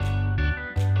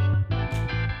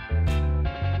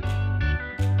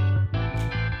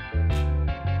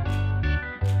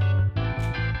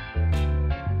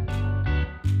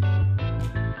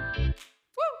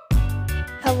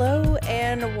Hello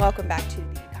and welcome back to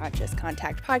the Conscious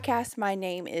Contact Podcast. My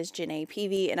name is Janae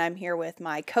Peavy and I'm here with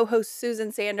my co-host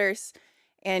Susan Sanders.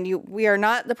 And we are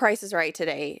not The Price is Right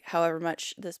today, however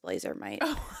much this blazer might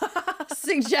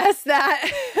suggest that.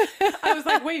 I was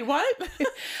like, wait, what?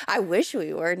 I wish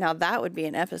we were. Now that would be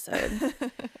an episode.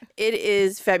 It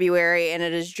is February and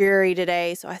it is dreary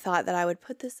today, so I thought that I would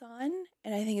put this on.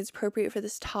 And I think it's appropriate for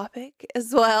this topic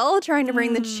as well, trying to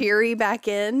bring the cheery back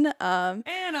in. And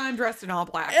I'm dressed in all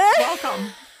black. Welcome.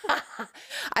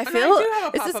 I feel,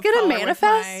 is this going to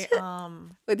manifest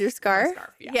with your scarf?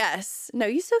 Yeah. Yes. No,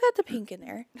 you still got the pink in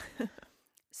there.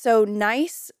 So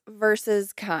nice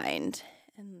versus kind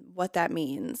and what that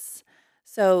means.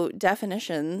 So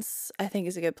definitions, I think,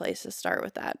 is a good place to start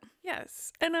with that.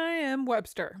 Yes. And I am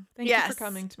Webster. Thank you for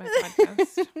coming to my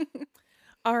podcast.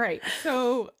 All right.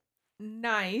 So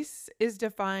nice is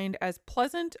defined as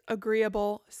pleasant,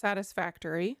 agreeable,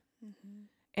 satisfactory. Mm-hmm.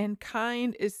 And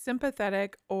kind is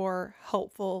sympathetic or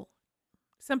helpful,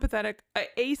 asympathetic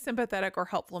or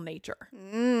helpful nature.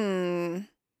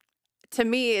 To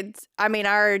me, I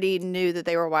already knew that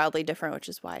they were wildly different, which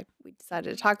is why we decided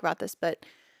to talk about this. But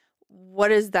what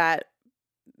does that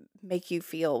make you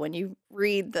feel when you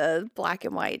read the black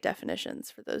and white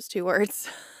definitions for those two words?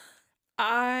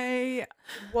 I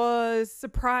was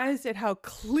surprised at how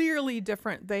clearly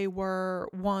different they were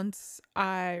and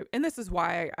this is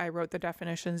why I wrote the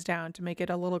definitions down to make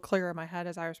it a little clearer in my head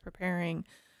as I was preparing.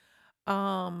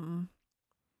 But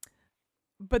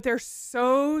they're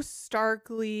so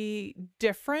starkly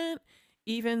different,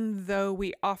 even though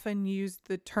we often use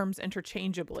the terms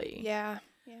interchangeably. Yeah.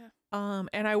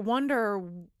 And I wonder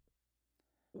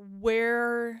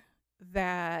where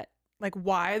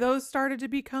why those started to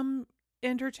become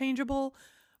interchangeable,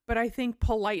 but I think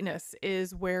politeness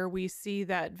is where we see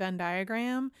that Venn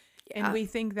diagram, and we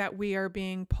think that we are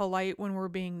being polite when we're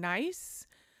being nice.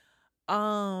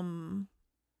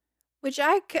 Which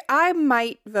I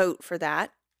might vote for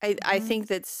that. I think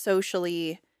that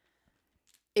socially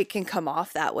it can come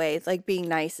off that way. It's like being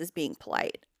nice is being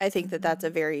polite. I think that that's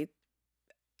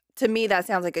to me, that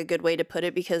sounds like a good way to put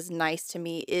it, because nice to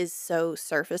me is so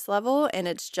surface level, and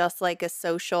it's just like a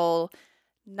social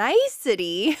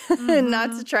nicety,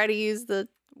 not to try to use the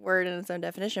word in its own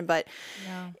definition, but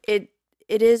it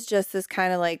is just this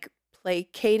kind of like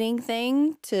placating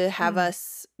thing to have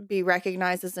us be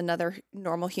recognized as another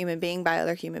normal human being by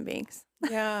other human beings.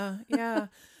 Yeah.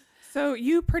 So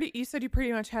you said you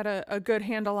pretty much had a good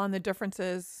handle on the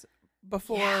differences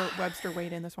before Webster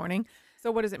weighed in this morning.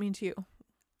 So what does it mean to you?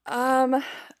 I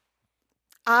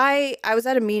was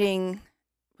at a meeting,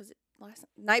 was it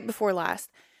night before last?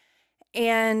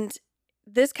 And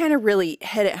this kind of really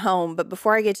hit it home. But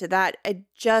before I get to that,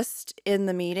 in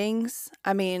the meetings,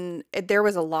 there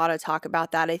was a lot of talk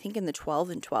about that. I think in the 12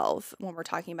 and 12, when we're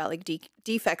talking about like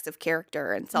defects of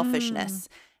character and selfishness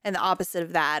and the opposite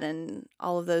of that and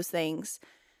all of those things,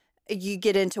 you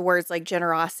get into words like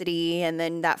generosity, and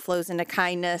then that flows into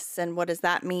kindness. And what does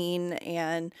that mean?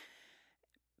 And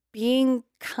being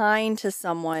kind to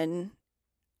someone,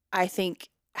 I think,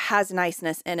 has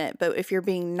niceness in it. But if you're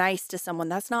being nice to someone,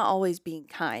 that's not always being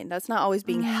kind. That's not always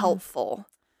being helpful.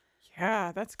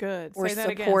 Yeah, that's good. Or say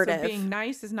that supportive. Again. So being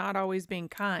nice is not always being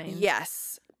kind.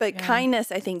 Yes. But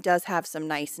kindness, I think, does have some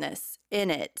niceness in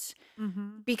it.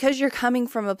 Because you're coming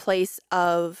from a place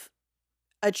of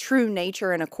a true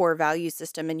nature and a core value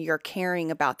system, and you're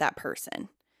caring about that person.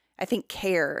 I think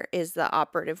care is the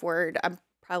operative word. I'm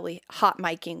probably hot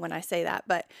miking when I say that,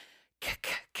 but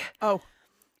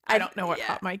I don't know what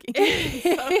hot miking is,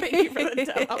 so thank you for the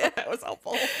demo. That was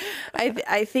helpful.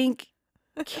 I think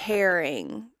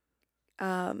caring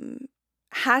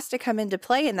has to come into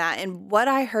play in that. And what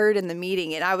I heard in the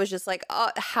meeting, and I was just like, oh,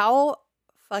 how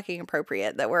fucking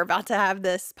appropriate that we're about to have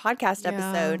this podcast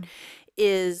episode,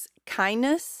 is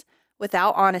kindness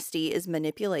without honesty is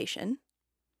manipulation.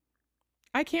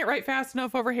 I can't write fast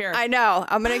enough over here. I know.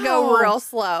 I'm going to go real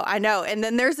slow. I know. And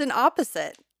then there's an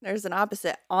opposite.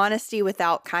 Honesty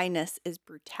without kindness is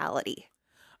brutality.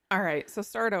 All right. So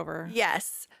start over.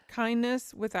 Yes.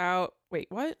 Kindness without, wait,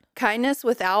 what? Kindness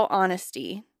without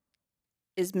honesty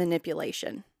is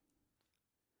manipulation.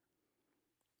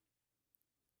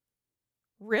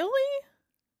 Really?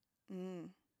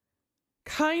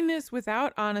 Kindness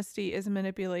without honesty is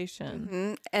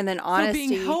manipulation. And then honesty. So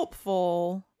being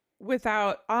helpful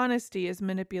without honesty is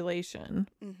manipulation.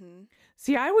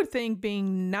 See, I would think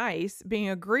being nice, being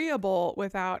agreeable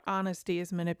without honesty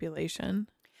is manipulation.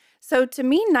 So to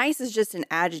me, nice is just an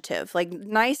adjective. Like,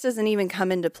 nice doesn't even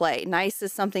come into play. Nice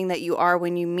is something that you are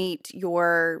when you meet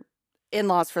your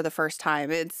in-laws for the first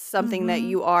time. It's something that Mm-hmm.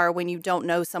 you are when you don't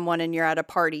know someone and you're at a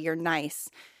party, you're nice.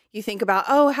 You think about,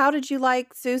 oh, how did you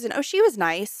like Susan? Oh, she was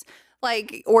nice.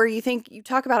 Like, or you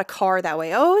talk about a car that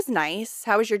way. Oh, it was nice.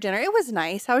 How was your dinner? It was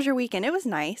nice. How was your weekend? It was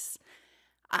nice.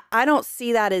 I don't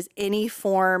see that as any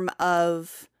form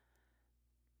of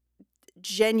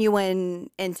genuine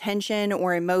intention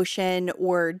or emotion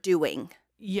or doing.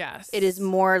 Yes. It is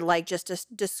more like just a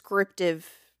descriptive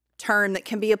term that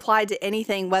can be applied to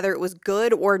anything, whether it was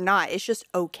good or not. It's just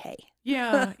okay.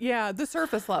 Yeah, yeah, the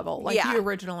surface level, like Yeah. you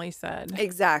originally said.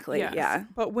 Exactly. Yes. Yeah.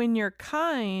 But when you're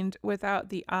kind without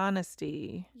the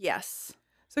honesty. Yes.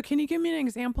 So can you give me an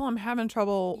example? I'm having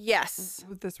trouble Yes.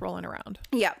 with this rolling around.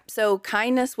 Yeah. So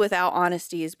kindness without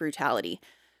honesty is brutality.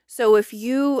 So if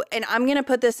you, and I'm going to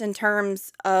put this in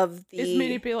terms of Is the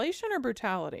manipulation or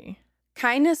brutality?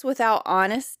 kindness without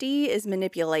honesty is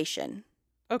manipulation.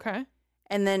 Okay.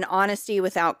 And then honesty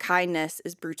without kindness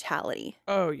is brutality.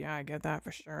 Oh, yeah, I get that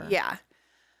for sure. Yeah.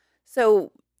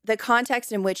 So the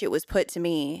context in which it was put to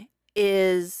me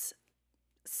is,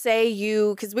 say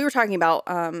you, because we were talking about,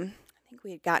 I think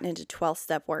we had gotten into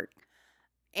 12-step work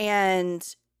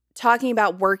and talking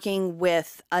about working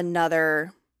with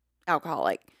another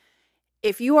alcoholic.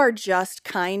 If you are just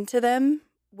kind to them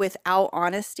without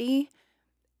honesty,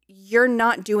 you're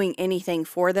not doing anything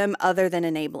for them other than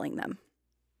enabling them.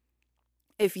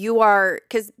 If you are,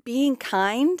 because being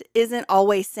kind isn't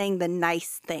always saying the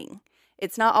nice thing.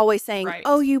 It's not always saying, Right.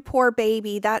 oh, you poor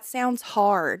baby, that sounds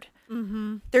hard.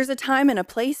 Mm-hmm. There's a time and a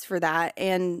place for that,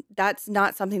 and that's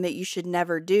not something that you should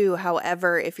never do.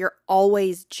 However, if you're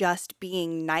always just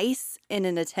being nice in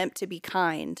an attempt to be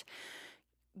kind,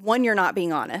 one, you're not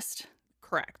being honest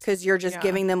Correct. because you're just Yeah.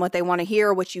 giving them what they want to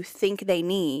hear, what you think they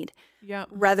need, Yep.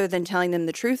 rather than telling them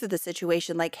the truth of the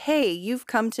situation. Like, hey, you've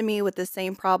come to me with the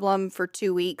same problem for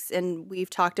 2 weeks, and we've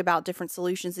talked about different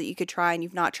solutions that you could try, and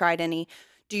you've not tried any.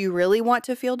 Do you really want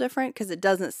to feel different? Because it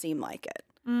doesn't seem like it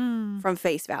from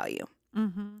face value.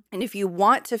 Mm-hmm. And if you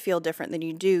want to feel different than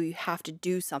you do, you have to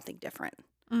do something different.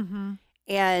 Mm-hmm.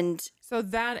 And So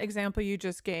that example you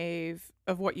just gave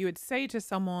of what you would say to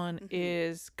someone Mhm.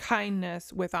 is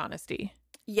kindness with honesty.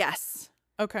 yes,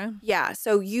 Okay. yeah.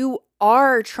 So you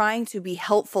are trying to be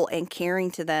helpful and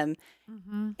caring to them.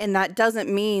 Mm-hmm. And that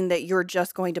doesn't mean that you're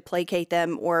just going to placate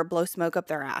them or blow smoke up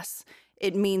their ass.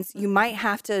 It means you might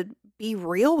have to be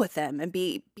real with them and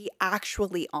be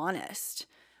actually honest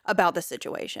about the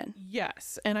situation.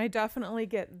 Yes, and I definitely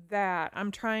get that. I'm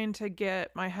trying to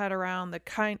get my head around the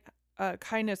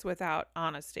kindness without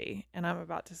honesty, and I'm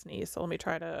about to sneeze, so let me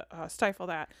try to stifle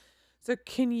that. So,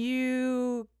 can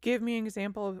you give me an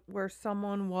example of where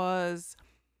someone was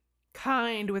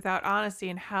kind without honesty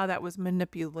and how that was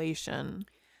manipulation?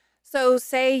 So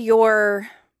say you're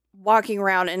walking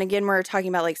around, and again, we're talking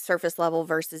about like surface level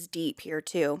versus deep here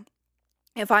too.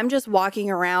 If I'm just walking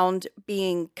around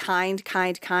being kind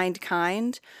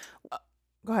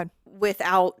Go ahead.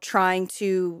 without trying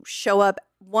to show up,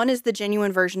 one is the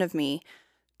genuine version of me,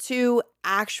 two,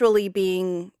 actually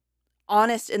being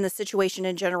honest in the situation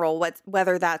in general,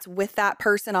 whether that's with that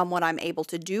person on what I'm able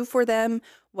to do for them,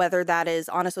 whether that is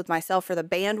honest with myself for the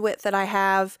bandwidth that I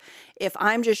have. If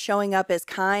I'm just showing up as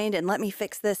kind and let me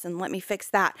fix this and let me fix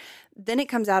that, then it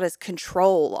comes out as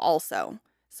control also.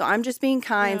 So I'm just being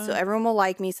kind so Yeah. everyone will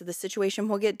like me, so the situation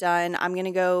will get done. I'm going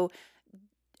to go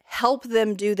help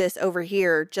them do this over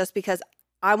here just because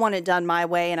I want it done my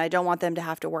way and I don't want them to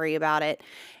have to worry about it.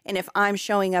 And if I'm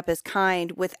showing up as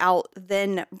kind without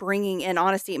then bringing in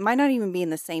honesty, it might not even be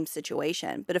in the same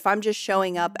situation. But if I'm just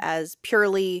showing up as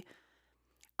purely,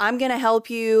 I'm going to help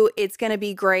you, it's going to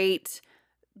be great,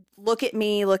 look at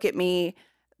me,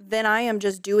 then I am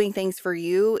just doing things for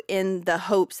you in the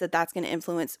hopes that that's going to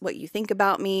influence what you think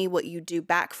about me, what you do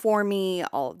back for me,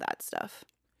 all of that stuff.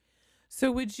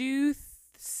 So, would you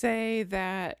say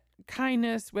that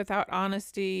kindness without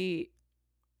honesty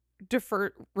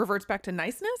reverts back to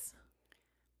niceness?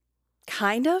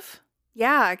 Kind of.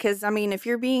 Yeah, because I mean, if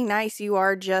you're being nice, you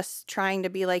are just trying to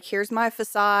be like, here's my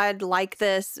facade, like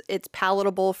this. It's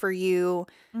palatable for you.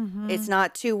 Mm-hmm. It's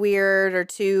not too weird or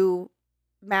too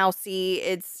mousy.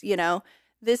 It's,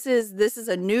 this is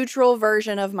a neutral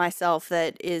version of myself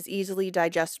that is easily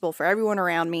digestible for everyone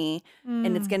around me,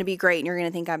 and it's going to be great, and you're going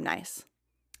to think I'm nice.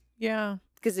 Yeah.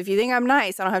 Because if you think I'm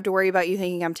nice, I don't have to worry about you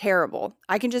thinking I'm terrible.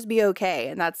 I can just be okay,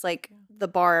 and that's like the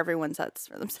bar everyone sets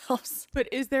for themselves. But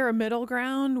is there a middle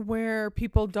ground where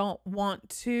people don't want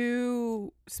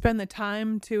to spend the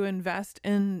time to invest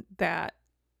in that?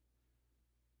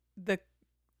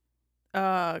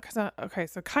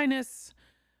 So kindness,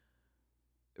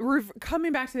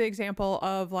 coming back to the example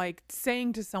of like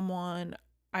saying to someone,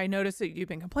 I noticed that you've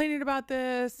been complaining about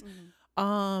this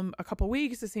a couple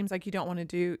weeks. It seems like you don't want to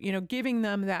do, giving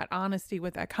them that honesty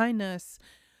with that kindness.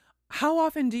 How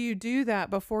often do you do that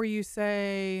before you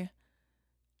say,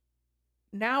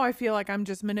 now I feel like I'm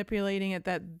just manipulating it,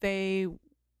 that they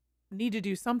need to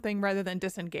do something rather than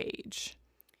disengage?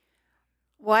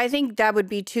 Well, I think that would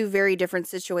be two very different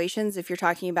situations if you're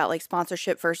talking about like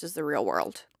sponsorship versus the real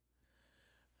world.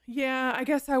 Yeah, I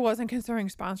guess I wasn't considering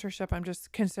sponsorship. I'm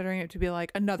just considering it to be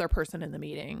like another person in the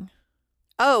meeting.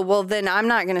 Oh, well, then I'm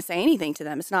not going to say anything to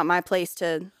them. It's not my place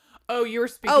to. Oh, you were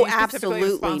speaking Oh, specifically of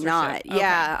absolutely sponsorship. not. Okay.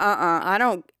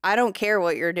 Yeah, I don't care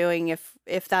what you're doing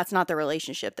if that's not the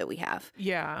relationship that we have.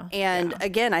 Yeah. And yeah.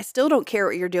 again, I still don't care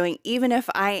what you're doing. Even if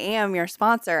I am your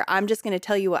sponsor, I'm just going to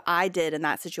tell you what I did in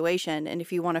that situation. And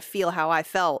if you want to feel how I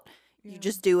felt, you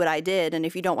just do what I did. And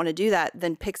if you don't want to do that,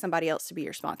 then pick somebody else to be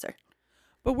your sponsor.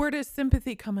 But where does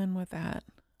sympathy come in with that?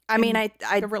 I mean,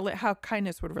 how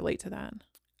kindness would relate to that.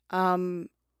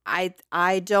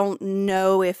 I don't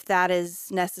know if that is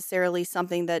necessarily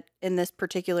something that in this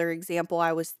particular example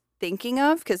I was thinking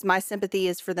of, because my sympathy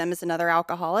is for them as another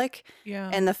alcoholic.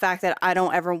 Yeah. And the fact that I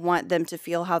don't ever want them to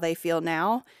feel how they feel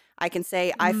now. I can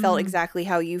say, I felt exactly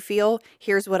how you feel.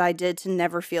 Here's what I did to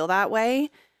never feel that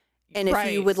way. And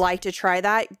if you would like to try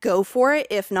that, go for it.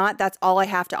 If not, that's all I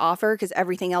have to offer, because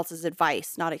everything else is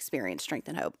advice, not experience, strength,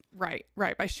 and hope. Right.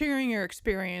 By sharing your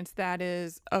experience, that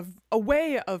is a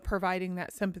way of providing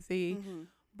that sympathy.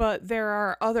 But there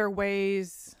are other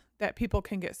ways that people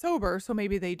can get sober, so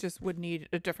maybe they just would need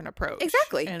a different approach.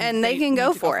 Exactly. And they can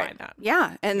go for it.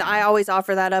 Yeah. And I always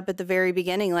offer that up at the very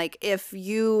beginning. Like, if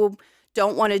you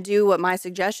don't want to do what my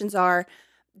suggestions are,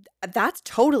 that's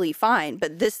totally fine.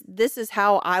 But this is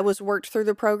how I was worked through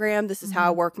the program. This is how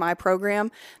I work my program.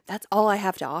 That's all I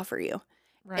have to offer you.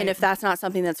 Right. And if that's not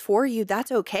something that's for you,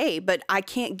 that's okay. But I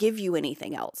can't give you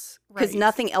anything else, because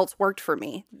nothing else worked for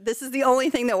me. This is the only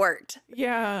thing that worked.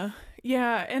 Yeah.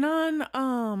 Yeah. And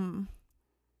on,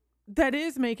 that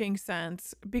is making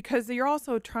sense, because you're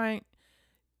also trying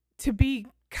to be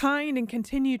kind and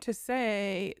continue to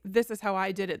say, this is how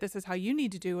I did it. This is how you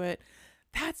need to do it.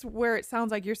 That's where it sounds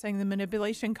like you're saying the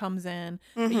manipulation comes in.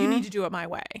 But you need to do it my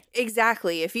way.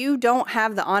 Exactly. If you don't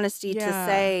have the honesty to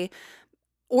say,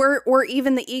 or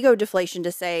even the ego deflation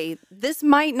to say, this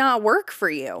might not work for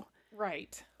you.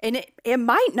 Right. And it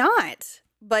might not.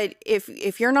 But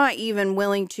if you're not even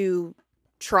willing to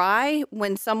try,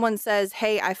 when someone says,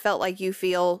 hey, I felt like you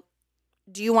feel,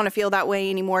 do you want to feel that way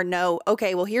anymore? No.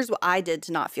 Okay, well, here's what I did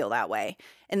to not feel that way.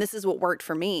 And this is what worked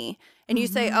for me. And you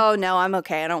say, oh, no, I'm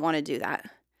okay. I don't want to do that.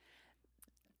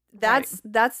 That's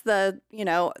the,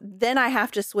 then I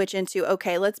have to switch into,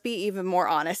 okay, let's be even more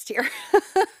honest here.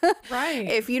 Right.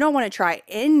 If you don't want to try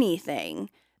anything,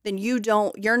 then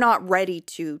you're not ready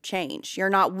to change. You're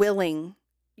not willing.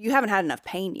 You haven't had enough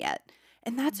pain yet.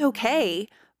 And that's okay.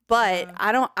 But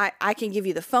I can give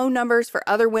you the phone numbers for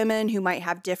other women who might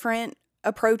have different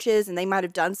approaches, and they might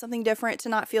have done something different to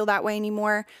not feel that way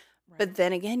anymore. Right. But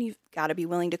then again, you've got to be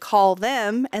willing to call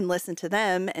them and listen to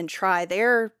them and try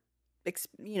their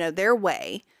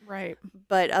way. Right.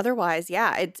 But otherwise,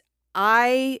 if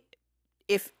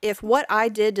what I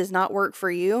did does not work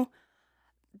for you,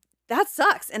 that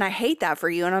sucks. And I hate that for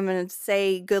you. And I'm going to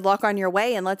say good luck on your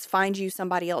way, and let's find you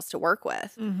somebody else to work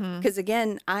with. Because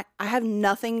again, I have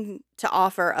nothing to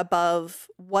offer above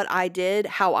what I did,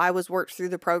 how I was worked through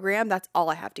the program. That's all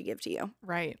I have to give to you.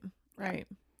 Right.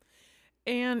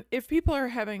 And if people are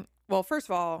having, well, first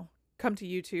of all, come to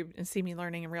YouTube and see me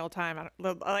learning in real time. Are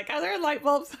there light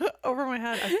bulbs over my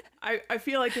head? I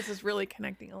feel like this is really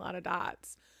connecting a lot of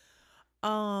dots.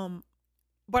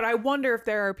 But I wonder if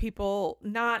there are people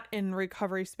not in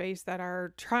recovery space that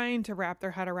are trying to wrap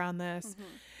their head around this.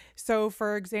 So,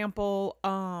 for example,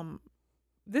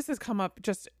 this has come up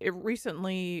just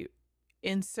recently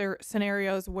in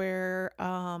scenarios where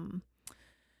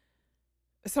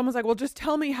someone's like, well, just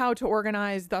tell me how to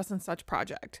organize thus and such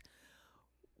project.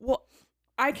 Well,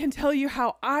 I can tell you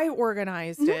how I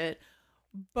organized it,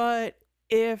 but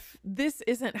if this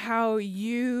isn't how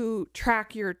you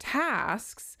track your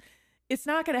tasks, it's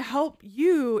not going to help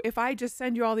you if I just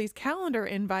send you all these calendar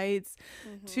invites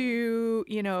to,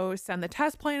 send the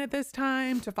test plan at this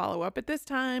time, to follow up at this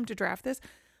time, to draft this.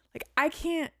 Like, I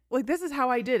can't, this is how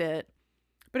I did it.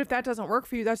 But if that doesn't work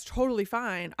for you, that's totally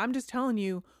fine. I'm just telling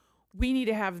you, we need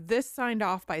to have this signed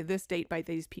off by this date by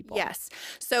these people. Yes.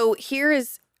 So here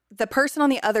is the person on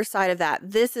the other side of that.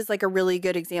 This is like a really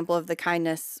good example of the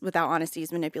kindness without honesty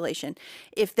is manipulation.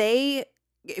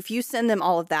 If you send them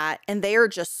all of that and they are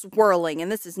just swirling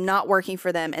and this is not working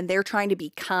for them and they're trying to be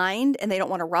kind and they don't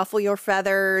want to ruffle your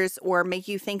feathers or make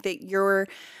you think that you're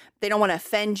They don't want to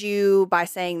offend you by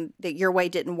saying that your way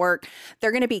didn't work.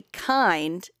 They're going to be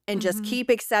kind and just keep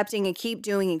accepting and keep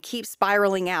doing and keep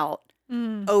spiraling out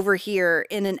over here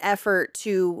in an effort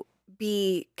to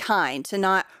be kind, to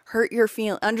not hurt your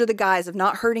under the guise of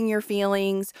not hurting your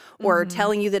feelings or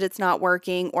telling you that it's not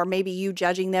working, or maybe you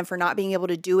judging them for not being able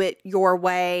to do it your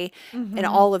way and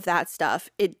all of that stuff.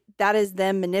 That is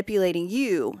them manipulating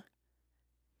you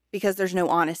because there's no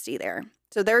honesty there.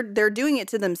 So they're doing it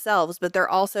to themselves, but they're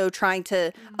also trying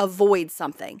to avoid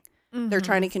something. They're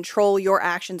trying to control your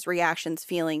actions, reactions,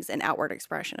 feelings, and outward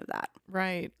expression of that.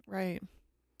 Right, right.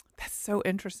 That's so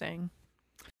interesting.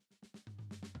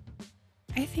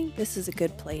 I think this is a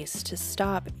good place to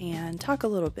stop and talk a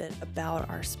little bit about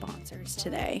our sponsors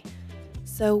today.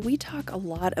 So we talk a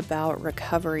lot about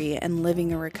recovery and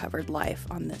living a recovered life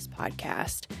on this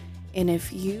podcast. And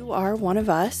if you are one of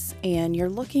us and you're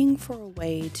looking for a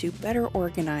way to better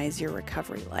organize your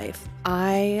recovery life,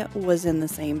 I was in the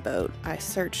same boat. I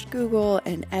searched Google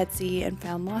and Etsy and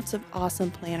found lots of awesome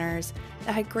planners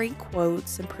that had great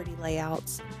quotes and pretty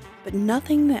layouts, but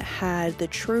nothing that had the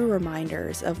true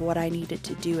reminders of what I needed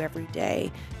to do every day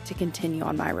to continue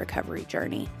on my recovery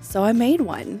journey. So I made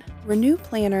one. Renew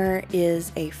Planner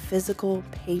is a physical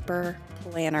paper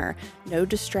planner, no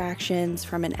distractions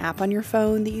from an app on your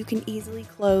phone that you can easily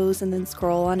close and then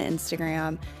scroll on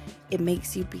Instagram. It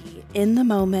makes you be in the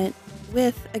moment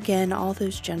with, again, all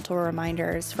those gentle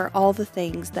reminders for all the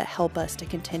things that help us to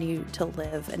continue to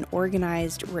live an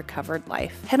organized, recovered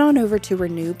life. Head on over to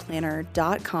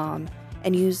renewplanner.com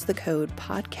and use the code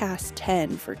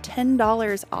podcast10 for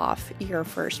 $10 off your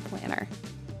first planner.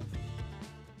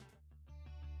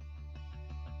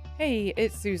 Hey,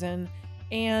 it's Susan.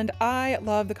 And I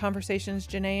love the conversations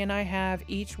Janae and I have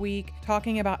each week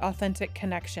talking about authentic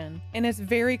connection. And it's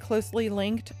very closely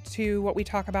linked to what we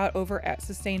talk about over at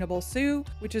Sustainable Sue,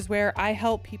 which is where I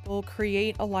help people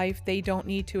create a life they don't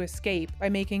need to escape by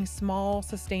making small,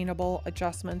 sustainable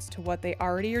adjustments to what they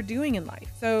already are doing in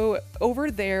life. So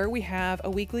over there, we have a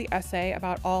weekly essay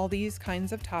about all these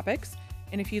kinds of topics.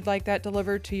 And if you'd like that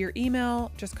delivered to your email,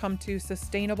 just come to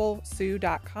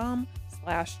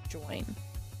sustainablesue.com/join.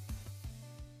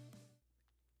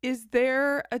 Is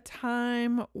there a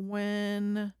time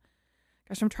when,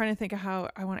 gosh, I'm trying to think of how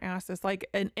I want to ask this, like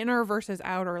an inner versus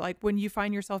outer, like when you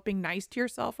find yourself being nice to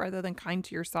yourself rather than kind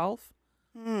to yourself?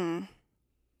 I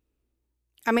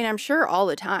mean, I'm sure all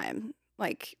the time,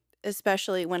 like,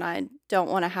 especially when I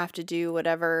don't want to have to do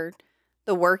whatever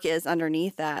the work is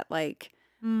underneath that. Like,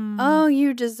 oh,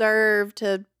 you deserve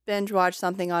to binge watch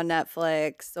something on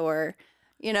Netflix, or,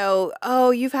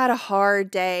 oh, you've had a hard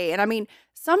day. And I mean,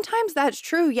 sometimes that's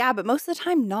true, yeah, but most of the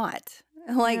time not.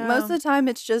 Like, most of the time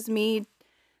it's just me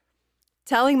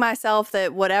telling myself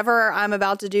that whatever I'm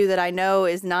about to do that I know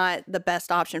is not the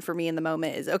best option for me in the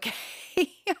moment is okay.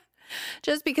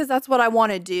 Just because that's what I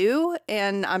want to do,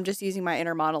 and I'm just using my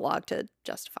inner monologue to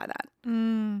justify that.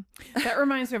 That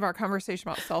reminds me of our conversation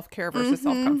about self-care versus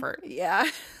self-comfort. Yeah.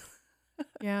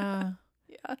 Yeah.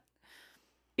 Yeah.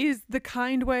 Is the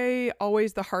kind way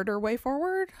always the harder way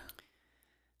forward?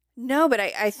 No, but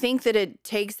I think that it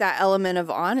takes that element of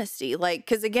honesty. Like,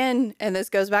 because again, and this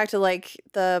goes back to like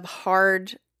the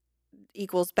hard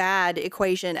equals bad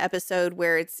equation episode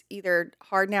where it's either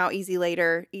hard now, easy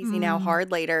later, easy now,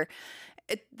 hard later.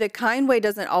 The kind way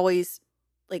doesn't always,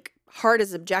 like, hard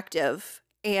is objective,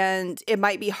 and it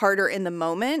might be harder in the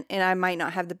moment, and I might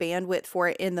not have the bandwidth for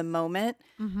it in the moment.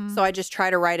 So I just try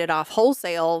to write it off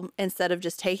wholesale instead of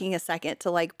just taking a second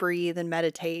to like breathe and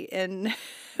meditate and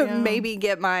maybe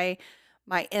get my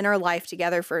inner life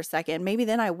together for a second. Maybe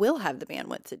then I will have the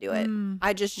bandwidth to do it.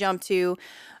 I just jump to,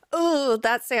 oh,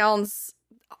 that sounds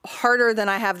harder than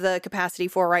I have the capacity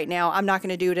for right now. I'm not going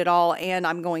to do it at all, and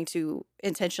I'm going to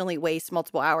intentionally waste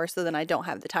multiple hours so then I don't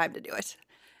have the time to do it.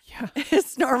 Yeah.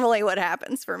 It's normally what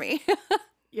happens for me.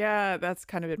 Yeah, that's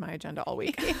kind of been my agenda all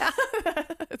week. Yeah.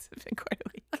 It's been quite a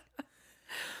week.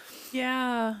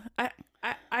 Yeah,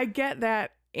 I get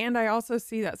that. And I also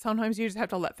see that sometimes you just have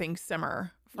to let things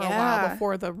simmer for a while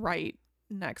before the right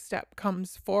next step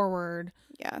comes forward.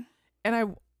 Yeah. And I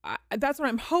that's what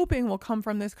I'm hoping will come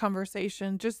from this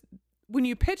conversation. Just when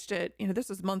you pitched it, this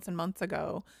was months and months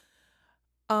ago.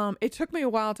 It took me a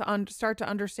while to start to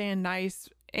understand nice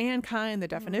and kind, the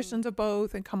definitions of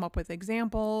both, and come up with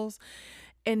examples.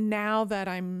 And now that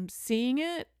I'm seeing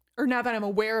it, or now that I'm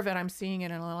aware of it, I'm seeing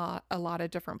it in a lot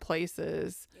of different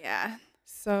places. Yeah.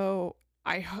 So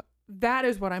that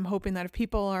is what I'm hoping, that if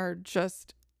people are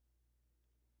just,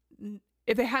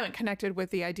 if they haven't connected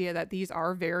with the idea that these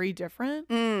are very different,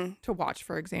 to watch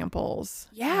for examples.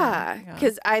 Yeah.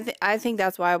 Because I think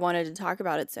that's why I wanted to talk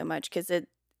about it so much, because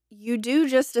you do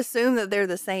just assume that they're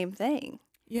the same thing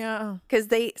Yeah. because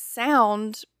they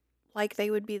sound like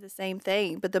they would be the same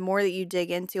thing. But the more that you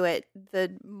dig into it,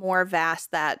 the more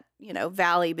vast that,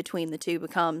 valley between the two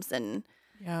becomes. And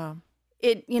Yeah.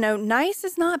 nice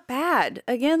is not bad.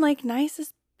 Again, like nice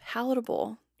is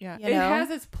palatable. Yeah. You It know? has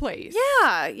its place.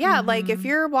 Yeah. Yeah. Like if Mhm.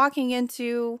 you're walking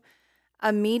into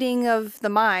a meeting of the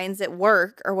minds at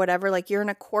work or whatever, like you're in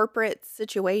a corporate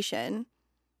situation,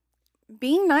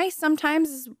 being nice sometimes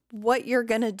is what you're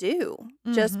going to do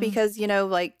just Mhm. because,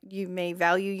 like you may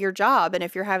value your job. And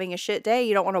if you're having a shit day,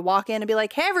 you don't want to walk in and be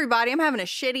like, hey, everybody, I'm having a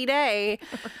shitty day,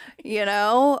 you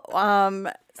know?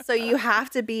 So you have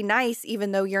to be nice,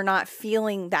 even though you're not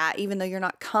feeling that, even though you're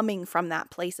not coming from that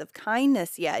place of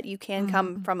kindness yet. You can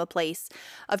come Mhm. from a place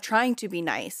of trying to be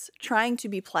nice, trying to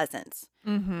be pleasant,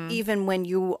 Mhm. even when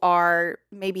you are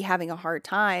maybe having a hard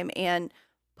time, and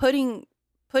putting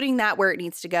that where it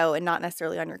needs to go and not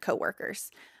necessarily on your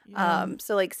coworkers. Yeah.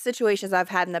 So like situations I've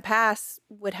had in the past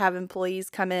would have employees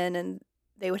come in and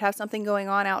they would have something going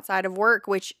on outside of work,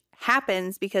 which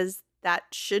happens because that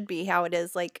should be how it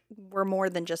is. Like we're more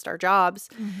than just our jobs.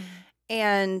 Mhm.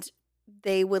 And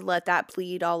they would let that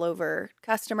bleed all over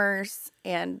customers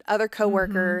and other Mhm.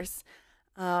 coworkers.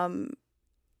 And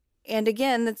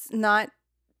again, that's not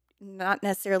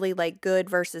necessarily like good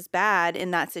versus bad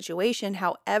in that situation.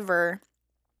 However,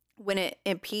 when it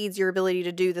impedes your ability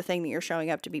to do the thing that you're showing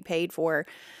up to be paid for,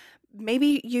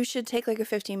 maybe you should take like a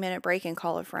 15-minute break and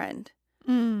call a friend.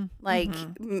 Mm. Like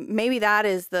Mhm. maybe that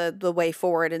is the way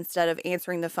forward, instead of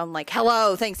answering the phone like,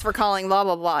 hello, thanks for calling, blah,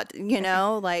 blah, blah.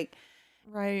 Like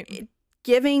Right.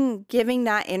 giving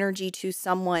that energy to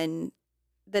someone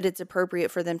that it's appropriate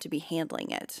for them to be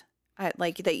handling it.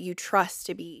 Like that you trust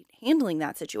to be handling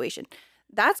that situation.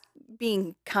 That's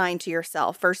being kind to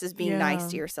yourself versus being nice Yeah.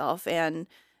 to yourself, and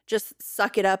just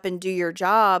suck it up and do your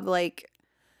job. Like,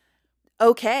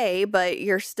 okay, but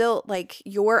you're still like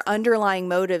your underlying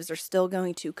motives are still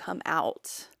going to come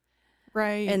out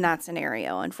Right. in that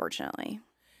scenario, unfortunately.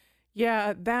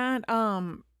 Yeah, that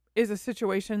is a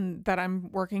situation that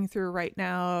I'm working through right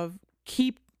now of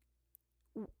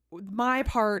my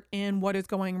part in what is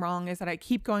going wrong is that I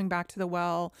keep going back to the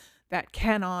well that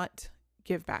cannot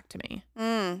give back to me.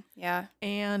 Yeah.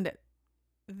 And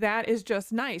that is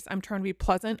just nice. I'm trying to be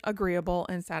pleasant, agreeable,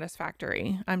 and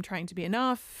satisfactory. I'm trying to be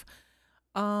enough.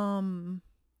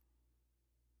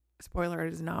 Spoiler,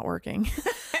 it is not working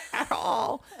at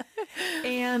all.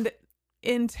 And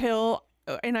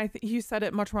you said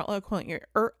it much more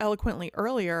eloquently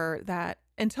earlier, that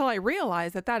until I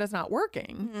realize that is not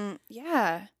working,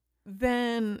 Yeah.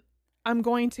 then I'm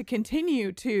going to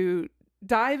continue to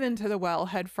dive into the well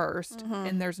head 1st,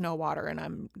 and there's no water and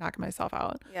I'm knocking myself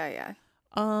out. Yeah.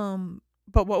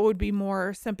 But what would be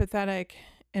more sympathetic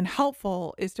and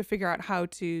helpful is to figure out how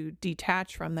to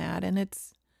detach from that. And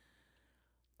it's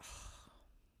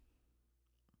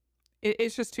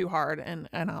just too hard, and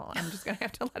I'm just gonna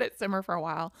have to let it simmer for a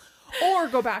while, or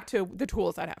go back to the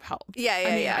tools that have helped. Yeah.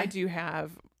 I mean, Yeah. I do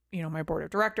have my board of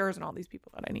directors and all these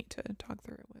people that I need to talk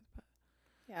through it with. But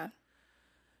Yeah.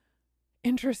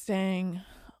 interesting.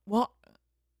 Well,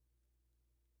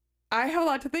 I have a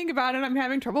lot to think about, and I'm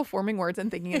having trouble forming words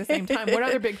and thinking at the same time. What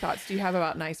other big thoughts do you have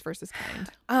about nice versus kind?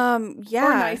 Yeah.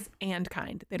 Or nice and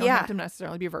kind. They don't have to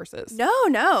necessarily be versus.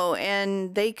 No.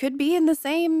 And they could be in the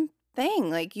same thing.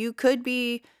 Like you could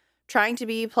be trying to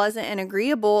be pleasant and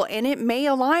agreeable, and it may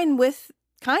align with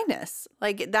kindness.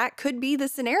 Like that could be the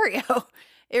scenario.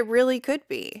 It really could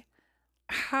be.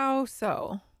 How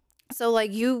so? So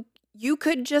like you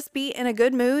could just be in a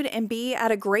good mood and be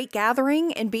at a great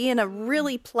gathering and be in a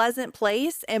really pleasant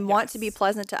place and want to be Yes.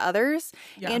 pleasant to others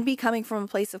Yeah. and be coming from a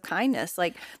place of kindness.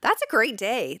 Like that's a great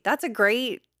day. That's a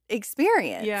great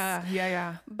experience.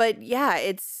 Yeah. But yeah,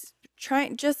 it's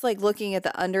just like looking at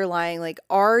the underlying, like,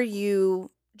 are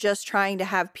you just trying to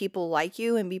have people like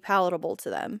you and be palatable to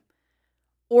them?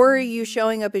 Or are you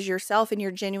showing up as yourself and you're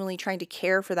genuinely trying to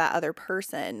care for that other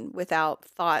person without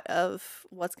thought of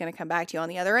what's going to come back to you on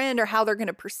the other end, or how they're going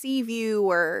to perceive you,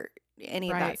 or any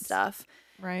of that Right. stuff?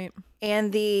 Right.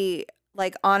 And the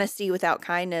like honesty without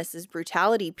kindness is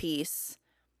brutality piece.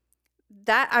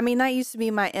 That used to be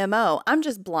my MO. I'm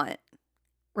just blunt.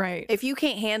 Right. If you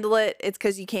can't handle it, it's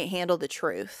because you can't handle the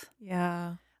truth.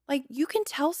 Yeah. Like you can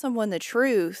tell someone the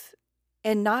truth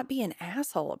and not be an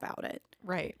asshole about it.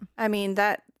 Right. I mean,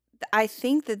 I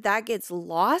think that gets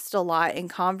lost a lot in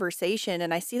conversation,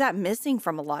 and I see that missing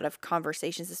from a lot of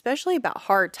conversations, especially about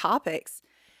hard topics.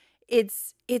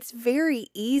 It's very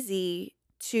easy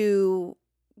to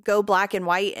go black and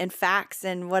white and facts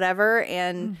and whatever,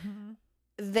 and Mhm.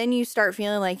 then you start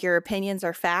feeling like your opinions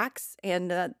are facts. And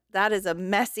that is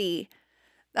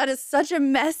such a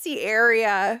messy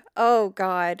area. Oh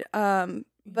God.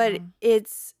 But Yeah.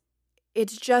 it's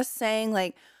just saying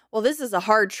like, well, this is a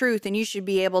hard truth and you should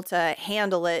be able to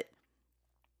handle it.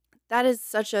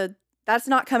 That's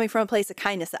not coming from a place of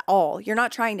kindness at all. You're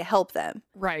not trying to help them.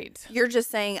 Right. You're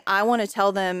just saying, I want to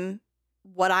tell them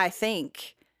what I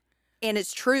think. And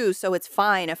it's true, so it's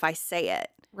fine if I say it.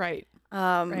 Right.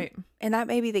 Right. And that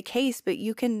may be the case, but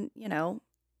you can,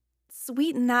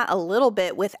 sweeten that a little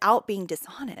bit without being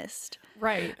dishonest.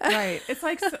 Right. Right. It's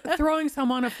like throwing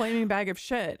someone a flaming bag of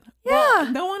shit. Yeah.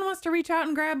 Well, no one wants to reach out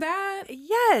and grab that.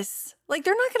 Yes. Like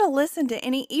they're not going to listen to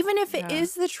even if it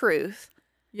is the truth.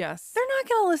 Yes. They're not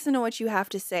going to listen to what you have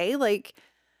to say.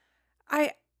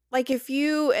 If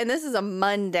you, and this is a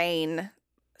mundane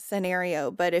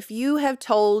scenario, but if you have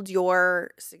told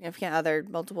your significant other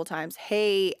multiple times,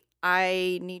 hey,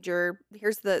 I need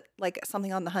here's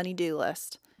something on the honey-do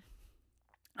list.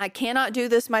 I cannot do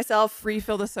this myself.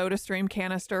 Refill the SodaStream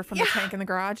canister from the tank in the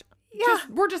garage. Yeah.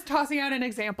 We're just tossing out an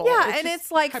example. Yeah, and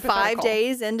it's like 5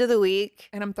 days into the week.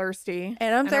 And I'm thirsty.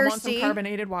 And I want some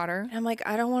carbonated water. And I'm like,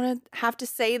 I don't want to have to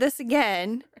say this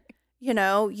again.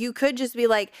 You could just be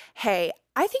like, hey,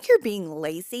 I think you're being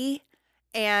lazy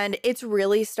and it's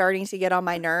really starting to get on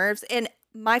my nerves. And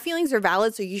my feelings are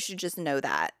valid, so you should just know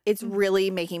that. It's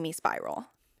really making me spiral.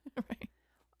 Right.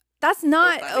 That's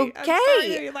not okay. I'm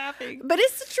sorry you're laughing. But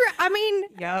it's true. I mean,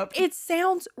 yep. It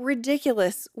sounds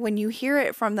ridiculous when you hear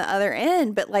it from the other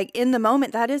end, but like in the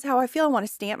moment, that is how I feel. I want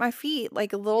to stamp my feet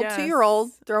like a little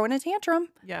 2-year-old throwing a tantrum.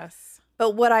 Yes.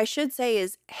 But what I should say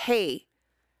is, hey,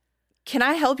 can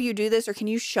I help you do this, or can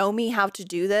you show me how to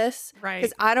do this? Right.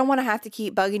 Because I don't want to have to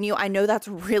keep bugging you. I know that's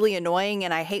really annoying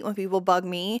and I hate when people bug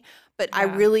me, but I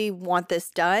really want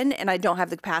this done and I don't have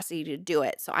the capacity to do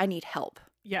it. So I need help.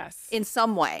 Yes. In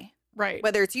some way. Right.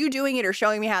 Whether it's you doing it or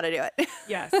showing me how to do it.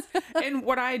 Yes. And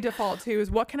what I default to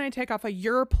is, what can I take off of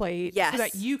your plate so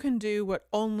that you can do what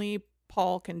only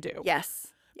Paul can do? Yes.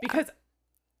 Because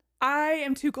I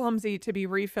am too clumsy to be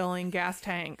refilling gas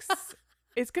tanks.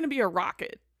 It's going to be a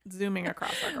rocket zooming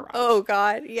across our garage. Oh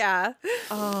God. Yeah.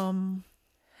 And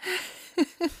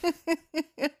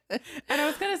I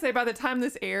was going to say, by the time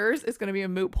this airs, it's going to be a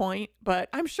moot point, but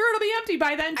I'm sure it'll be empty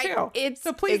by then too.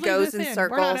 So please it goes leave this in in.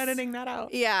 circles. We're not editing that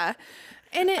out. Yeah.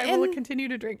 And I will continue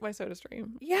to drink my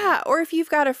SodaStream. Yeah. Or if you've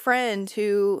got a friend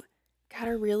who got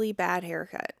a really bad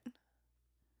haircut,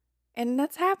 and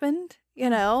that's happened,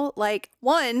 like,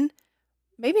 one,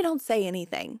 maybe don't say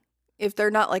anything if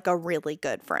they're not like a really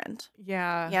good friend.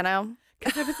 Yeah.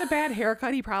 Because if it's a bad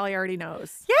haircut, he probably already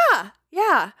knows.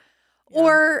 Yeah.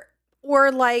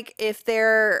 Or like if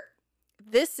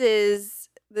this is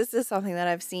something that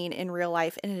I've seen in real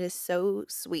life, and it is so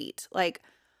sweet. Like,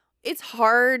 it's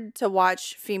hard to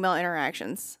watch female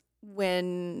interactions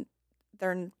when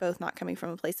they're both not coming from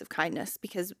a place of kindness,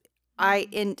 because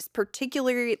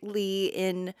particularly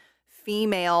in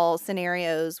female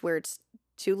scenarios where it's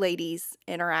two ladies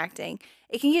interacting,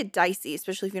 it can get dicey,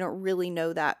 especially if you don't really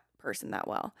know that person that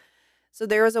well. So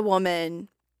there was a woman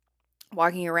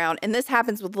walking around, and this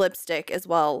happens with lipstick as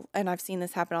well, and I've seen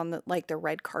this happen on the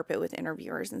red carpet with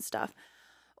interviewers and stuff.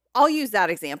 I'll use that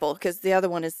example because the other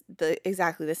one is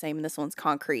exactly the same, and this one's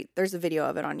concrete. There's a video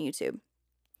of it on YouTube.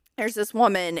 There's this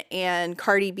woman, and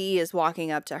Cardi B is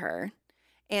walking up to her,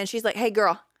 and she's like, "Hey,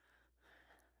 girl,"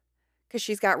 because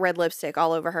she's got red lipstick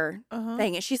all over her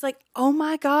thing, and she's like, "Oh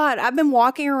my God, I've been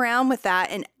walking around with that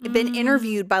and been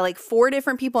interviewed by like 4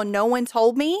 different people, and no one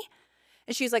told me."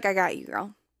 And she's like, "I got you,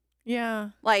 girl." Yeah.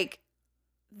 Like,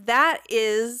 that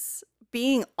is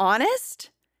being honest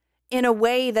in a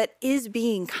way that is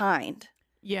being kind.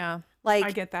 Yeah. Like, I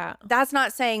get that. That's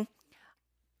not saying,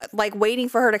 like, waiting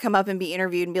for her to come up and be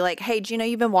interviewed and be like, "Hey, do you know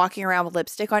you've been walking around with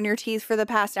lipstick on your teeth for the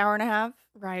past hour and a half?"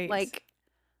 Right. Like,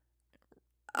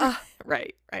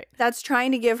 right. That's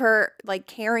trying to give her, like,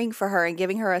 caring for her and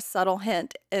giving her a subtle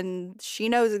hint. And she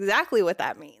knows exactly what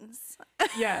that means.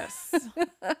 Yes.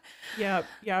 Yep.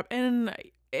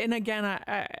 And again,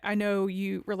 I know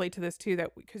you relate to this too,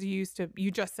 that because you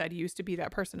just said you used to be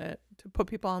that person to put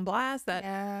people on blast,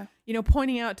 that,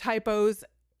 pointing out typos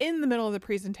in the middle of the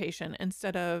presentation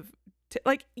instead of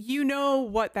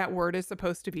what that word is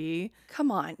supposed to be.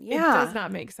 Come on. Yeah. It does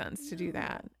not make sense to do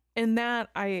that. And that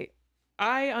I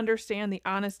understand the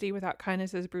honesty without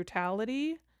kindness is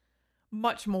brutality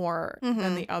much more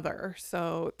than the other.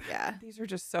 So these are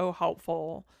just so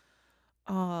helpful.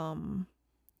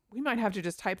 We might have to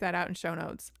just type that out in show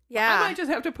notes. I Yeah. might just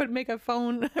have to make a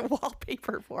phone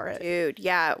wallpaper for it. Dude,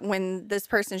 yeah. When this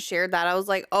person shared that, I was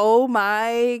like, oh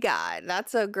my God,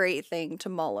 that's a great thing to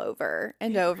mull over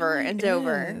and It over really and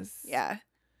over. is. Yeah.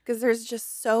 Because there's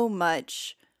just so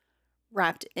much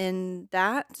wrapped in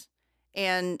that.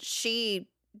 And she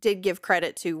did give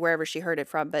credit to wherever she heard it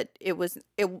from, but it wasn't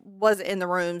in the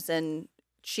rooms, and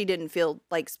she didn't feel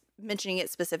like mentioning it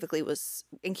specifically was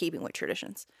in keeping with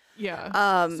traditions. Yeah.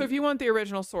 So if you want the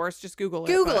original source, just Google it.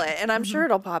 Google but- it, and I'm sure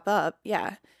it'll pop up.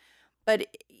 Yeah. But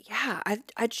yeah,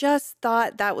 I just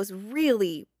thought that was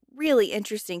really, really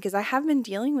interesting because I have been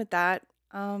dealing with that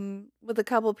with a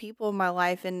couple people in my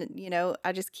life. And,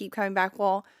 I just keep coming back,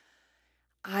 well,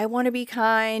 I want to be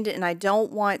kind and I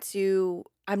don't want to,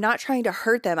 I'm not trying to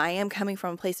hurt them. I am coming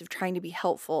from a place of trying to be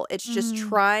helpful. It's just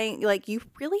trying, like, you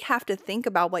really have to think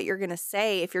about what you're going to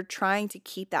say if you're trying to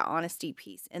keep that honesty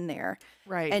piece in there.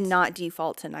 Right. And not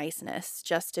default to niceness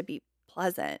just to be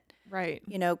pleasant. Right.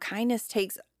 Kindness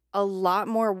takes a lot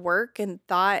more work and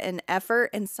thought and effort,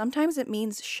 and sometimes it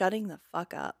means shutting the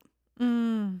fuck up.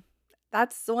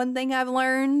 That's one thing I've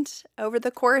learned over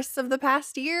the course of the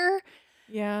past year.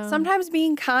 Yeah. Sometimes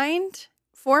being kind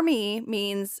for me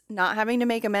means not having to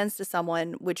make amends to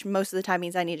someone, which most of the time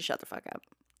means I need to shut the fuck up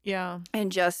Yeah.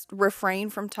 and just refrain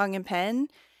from tongue and pen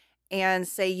and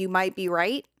say you might be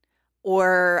right,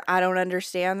 or I don't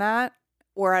understand that,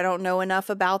 or I don't know enough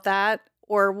about that,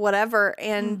 or whatever.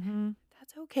 And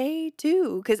that's okay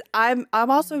too, because I'm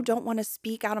also don't want to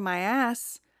speak out of my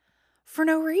ass for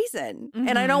no reason.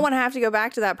 And I don't want to have to go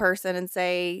back to that person and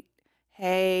say,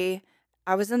 hey,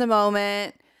 I was in the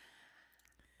moment.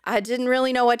 I didn't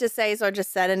really know what to say, so I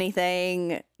just said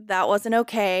anything. That wasn't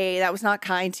okay. That was not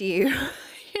kind to you.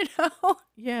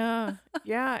 Yeah.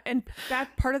 Yeah. And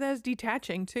that part of that is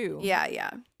detaching too. Yeah,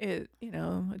 yeah. It,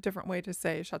 a different way to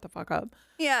say shut the fuck up.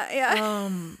 Yeah,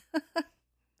 yeah.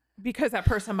 Because that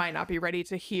person might not be ready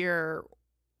to hear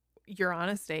your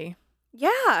honesty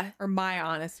Yeah. or my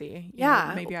honesty. You Yeah.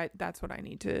 know, maybe that's what I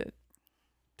need to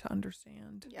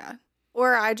understand. Yeah.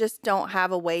 Or I just don't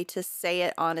have a way to say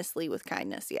it honestly with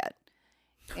kindness yet.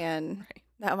 And Right.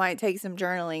 that might take some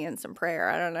journaling and some prayer.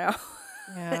 I don't know.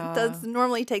 Yeah. It does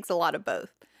normally takes a lot of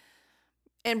both.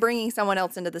 And bringing someone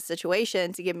else into the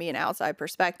situation to give me an outside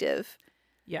perspective.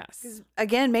 Yes.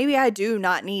 Again, maybe I do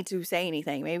not need to say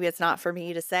anything. Maybe it's not for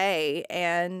me to say,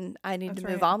 and I need That's to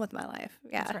move right. on with my life.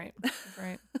 Yeah. That's right. That's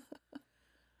right.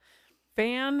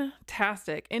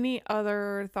 Fantastic. Any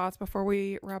other thoughts before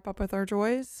we wrap up with our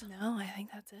joys? No, I think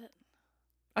that's it.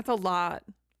 That's a lot.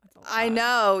 That's a lot. I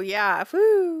know. Yeah.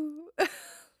 Woo.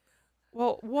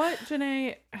 Well, what,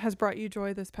 Janae, has brought you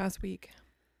joy this past week?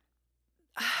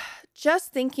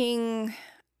 Just thinking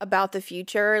about the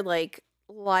future, like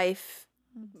life,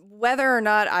 whether or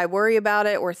not I worry about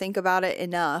it or think about it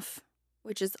enough,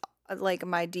 which is like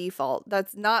my default.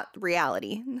 That's not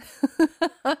reality.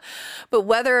 But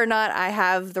whether or not I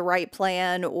have the right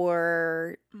plan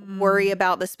or worry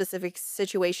about the specific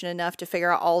situation enough to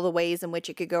figure out all the ways in which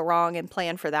it could go wrong and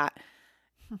plan for that,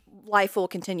 life will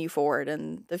continue forward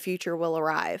and the future will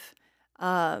arrive.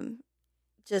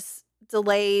 Just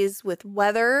delays with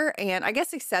weather, and I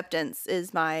guess acceptance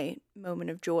is my moment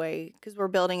of joy because we're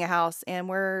building a house and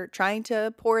we're trying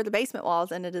to pour the basement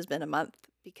walls, and it has been a month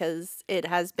because it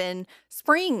has been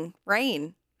spring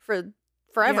rain for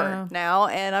forever now,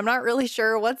 and I'm not really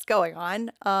sure what's going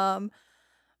on.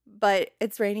 But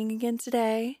it's raining again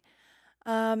today.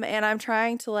 And I'm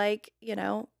trying to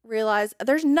realize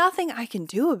there's nothing I can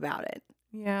do about it.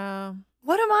 Yeah.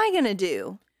 What am I going to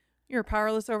do? You're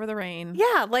powerless over the rain.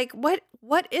 Yeah, like what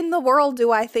in the world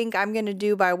do I think I'm going to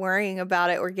do by worrying about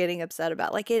it or getting upset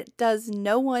about? Like, it does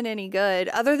no one any good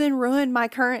other than ruin my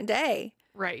current day.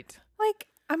 Right. Like,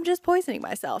 I'm just poisoning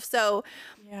myself. So,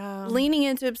 Yeah. leaning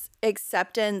into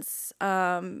acceptance,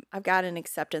 I've got an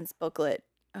acceptance booklet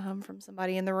from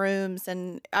somebody in the rooms,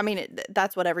 and I mean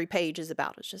that's what every page is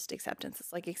about. It's just acceptance.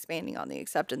 It's like expanding on the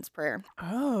acceptance prayer.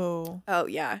 Oh. Oh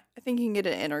yeah, I think you can get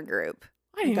an inner group.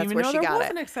 I didn't That's even where know she there got was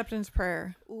it. an acceptance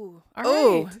prayer. Ooh, All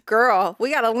oh, right. girl,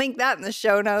 we got to link that in the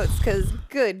show notes because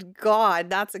good God,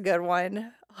 that's a good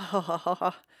one.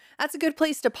 That's a good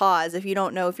place to pause if you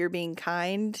don't know if you're being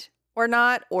kind or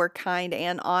not, or kind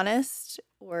and honest,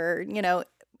 or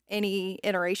any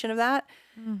iteration of that.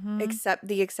 Except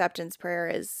the acceptance prayer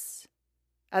is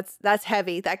that's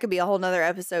heavy. That could be a whole nother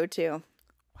episode too.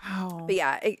 Wow. But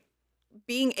yeah,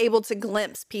 being able to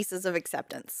glimpse pieces of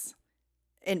acceptance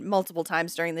in multiple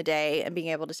times during the day and being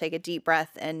able to take a deep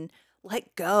breath and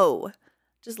let go.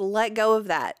 Just let go of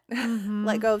that.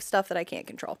 Let go of stuff that I can't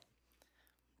control.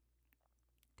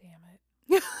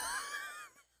 Damn it.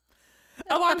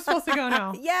 Oh, I'm supposed to go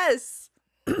now. Yes.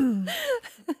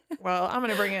 Well, I'm going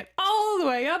to bring it all the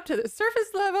way up to the surface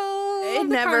level. It of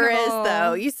the never is, carnival.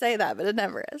 though. You say that, but it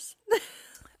never is.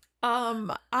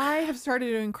 I have started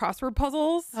doing crossword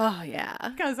puzzles Oh, yeah.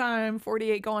 because I'm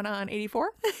 48 going on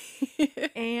 84.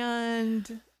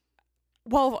 And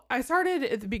well, I started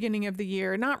at the beginning of the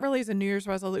year, not really as a New Year's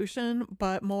resolution,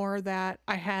 but more that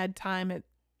I had time at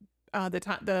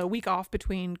the week off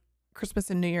between Christmas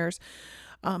and New Year's.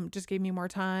 Just gave me more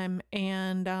time.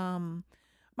 And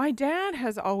my dad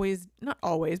has not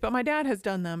always, but my dad has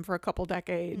done them for a couple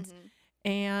decades. Mhm.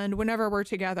 And whenever we're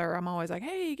together, I'm always like,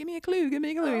 hey, give me a clue. Give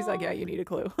me a clue. He's like, yeah, you need a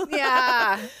clue.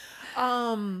 Yeah.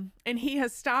 And he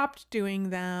has stopped doing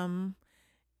them.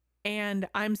 And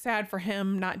I'm sad for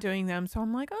him not doing them. So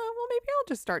I'm like, oh, well, maybe I'll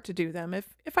just start to do them.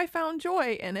 If I found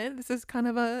joy in it, this is kind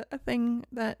of a thing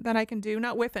that I can do,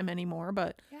 not with him anymore,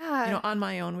 but, Yeah. on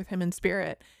my own with him in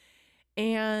spirit.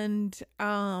 And,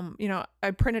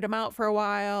 I printed them out for a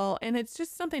while, and it's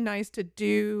just something nice to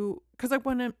do. Cause like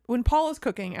when Paul is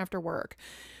cooking after work,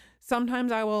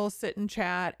 sometimes I will sit and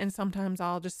chat, and sometimes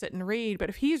I'll just sit and read. But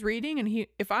if he's reading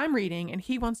if I'm reading and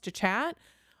he wants to chat,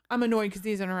 I'm annoyed because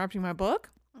he's interrupting my book.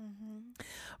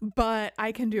 Mm-hmm. But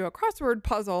I can do a crossword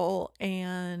puzzle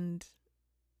and,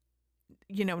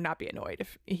 not be annoyed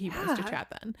if he wants to Yeah. chat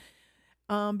then.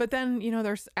 But then,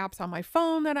 there's apps on my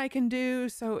phone that I can do.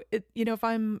 So,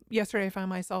 yesterday I found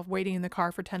myself waiting in the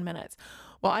car for 10 minutes.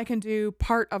 Well, I can do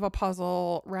part of a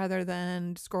puzzle rather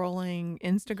than scrolling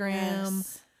Instagram.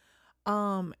 Yes.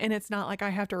 And it's not like I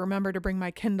have to remember to bring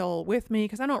my Kindle with me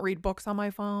because I don't read books on my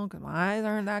phone because my eyes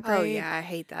aren't that great. Oh, yeah. I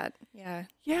hate that. Yeah.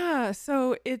 Yeah.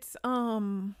 So it's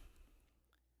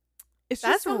just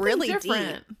That's something really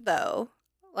different. deep, though.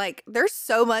 Like, there's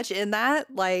so much in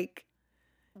that. Like,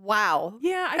 wow.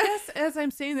 Yeah, I guess as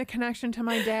I'm seeing the connection to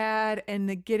my dad and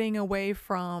the getting away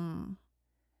from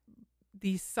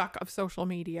the suck of social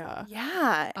media.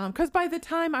 Yeah. Because by the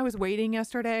time I was waiting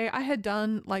yesterday, I had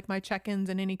done like my check-ins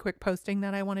and any quick posting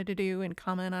that I wanted to do and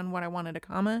comment on what I wanted to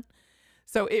comment.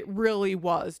 So it really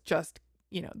was just,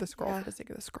 the scroll for the sake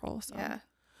of the scroll. So. Yeah.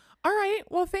 All right.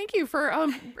 Well, thank you for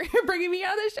bringing me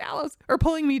out of the shallows or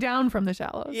pulling me down from the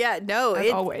shallows. Yeah. No,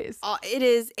 As always. It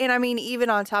is. And I mean, even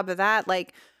on top of that,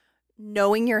 like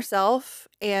knowing yourself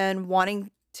and wanting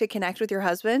to connect with your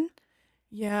husband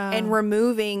Yeah. and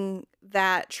removing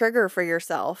that trigger for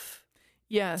yourself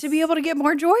yes. to be able to get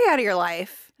more joy out of your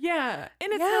life. Yeah.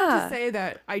 And it's not Yeah. to say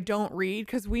that I don't read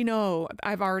because we know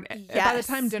I've already, by the Yes.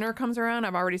 time dinner comes around,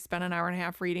 I've already spent an hour and a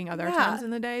half reading other Yeah. times in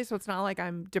the day. So it's not like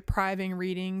I'm depriving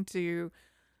reading to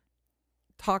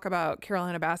talk about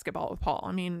Carolina basketball with Paul.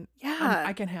 I mean, Yeah.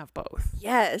 I can have both.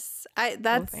 Yes.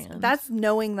 That's ends.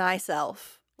 knowing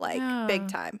thyself, like Yeah. big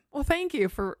time. Well, thank you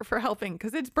for helping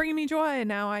because it's bringing me joy and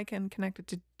now I can connect it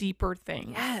to deeper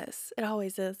things. Yes. It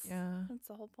always is. Yeah. That's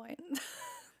the whole point.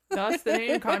 Thus the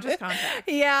name Conscious Contact.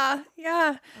 Yeah.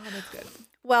 Yeah. Oh, that's good.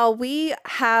 Well, we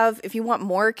have, if you want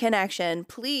more connection,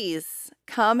 please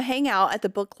come hang out at the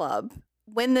book club.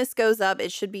 When this goes up, it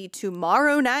should be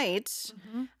tomorrow night.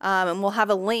 Mm-hmm. And we'll have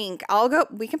a link.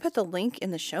 We can put the link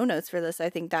in the show notes for this. I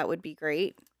think that would be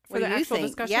great. For What the do you actual think?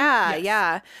 discussion? Yeah, Yes.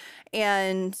 yeah.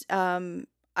 And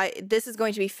this is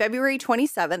going to be February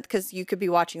 27th because you could be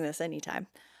watching this anytime.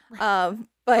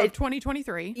 But Of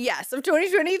 2023. yes, of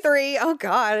 2023. Oh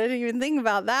God, I didn't even think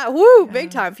about that. Woo, Yeah.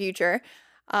 big time future.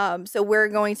 So we're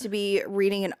going to be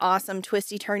reading an awesome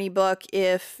twisty turny book.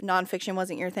 If nonfiction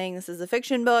wasn't your thing, this is a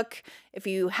fiction book. If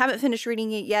you haven't finished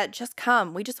reading it yet, just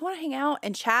come. We just want to hang out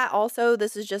and chat. Also,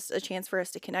 this is just a chance for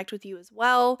us to connect with you as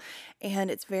well. And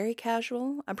it's very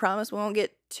casual. I promise we won't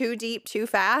get too deep too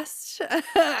fast.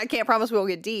 I can't promise we won't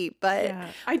get deep, but Yeah.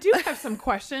 I do have some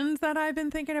questions that I've been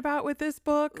thinking about with this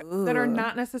book that are Ooh.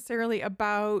 not necessarily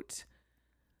about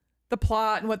the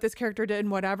plot and what this character did and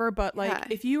whatever, but like Yeah.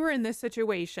 if you were in this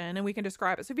situation and we can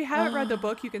describe it. So if you haven't read the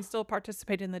book, you can still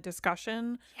participate in the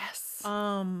discussion. yes.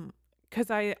 Because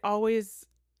I always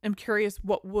am curious,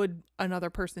 what would another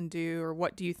person do, or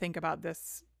what do you think about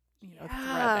this, thread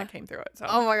Yeah. that came through it? So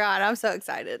Oh my God, I'm so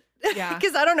excited. Yeah.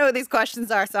 Because I don't know what these questions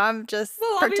are, so I'm just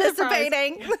Well, I'll be surprised.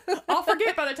 participating. I'll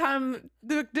forget by the time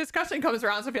the discussion comes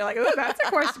around. So I'll be like, oh, that's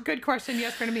a good question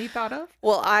yes for me thought of.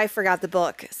 Well, I forgot the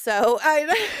book, so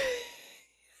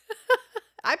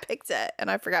I picked it and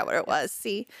I forgot what it was.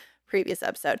 See, previous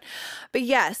episode. But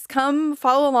yes, come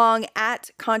follow along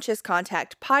at Conscious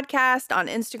Contact Podcast on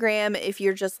Instagram. If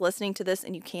you're just listening to this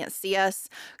and you can't see us,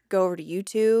 go over to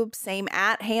YouTube, same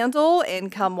 @ handle,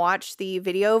 and come watch the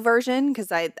video version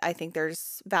because I think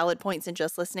there's valid points in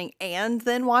just listening and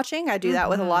then watching. I do that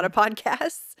with a lot of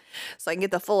podcasts so I can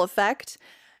get the full effect.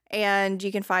 And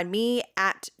you can find me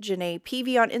at Janae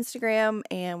Peavy on Instagram.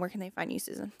 And where can they find you,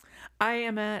 Susan? I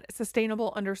am at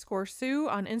sustainable_Sue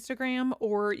on Instagram,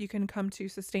 or you can come to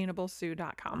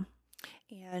sustainablesue.com.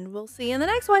 And we'll see you in the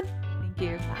next one. Thank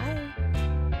you. Bye.